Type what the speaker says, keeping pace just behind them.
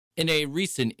In a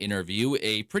recent interview,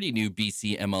 a pretty new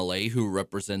BC MLA who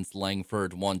represents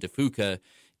Langford Wandafuka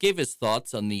gave his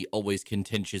thoughts on the always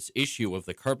contentious issue of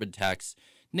the carbon tax,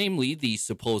 namely the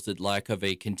supposed lack of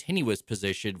a continuous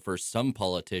position for some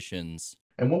politicians.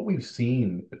 And what we've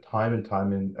seen time and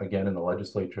time and again in the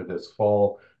legislature this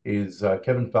fall is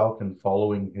Kevin Falcon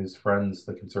following his friends,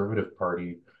 the Conservative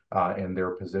Party, and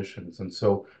their positions. And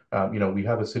so, we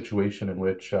have a situation in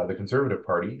which the Conservative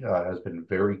Party has been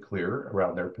very clear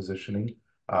around their positioning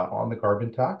on the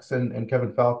carbon tax, and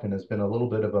Kevin Falcon has been a little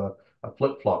bit of a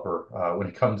flip-flopper when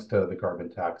it comes to the carbon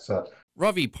tax.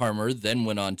 Ravi Parmar then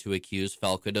went on to accuse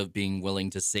Falcon of being willing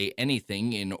to say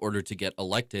anything in order to get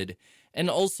elected, and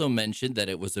also mentioned that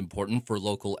it was important for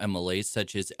local MLAs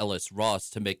such as Ellis Ross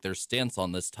to make their stance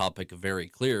on this topic very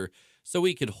clear so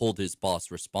he could hold his boss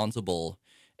responsible.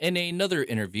 In another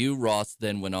interview, Ross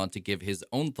then went on to give his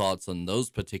own thoughts on those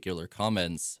particular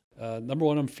comments. Number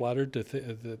one, I'm flattered that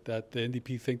the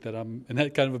NDP think that I'm in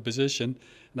that kind of a position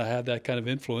and I have that kind of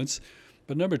influence.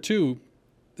 But number two,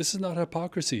 this is not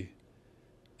hypocrisy.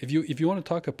 If you want to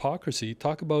talk hypocrisy,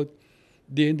 talk about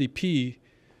the NDP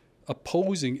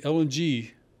opposing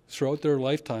LNG throughout their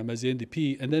lifetime as the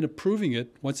NDP and then approving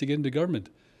it once they get into government.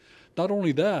 Not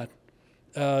only that,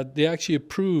 they actually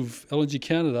approve LNG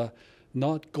Canada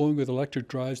not going with electric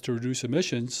drives to reduce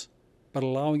emissions, but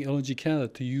allowing LNG Canada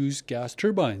to use gas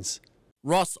turbines.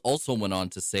 Ross also went on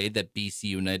to say that BC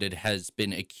United has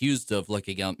been accused of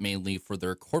looking out mainly for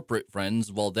their corporate friends,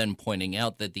 while then pointing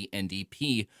out that the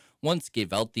NDP once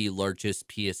gave out the largest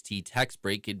PST tax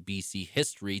break in BC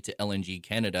history to LNG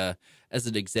Canada as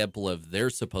an example of their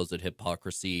supposed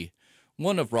hypocrisy.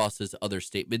 One of Ross's other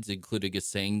statements included a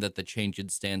saying that the change in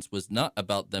stance was not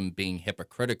about them being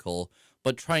hypocritical,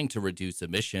 but trying to reduce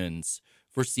emissions.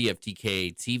 For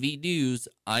CFTK-TV News,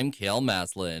 I'm Cael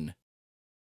Maslin.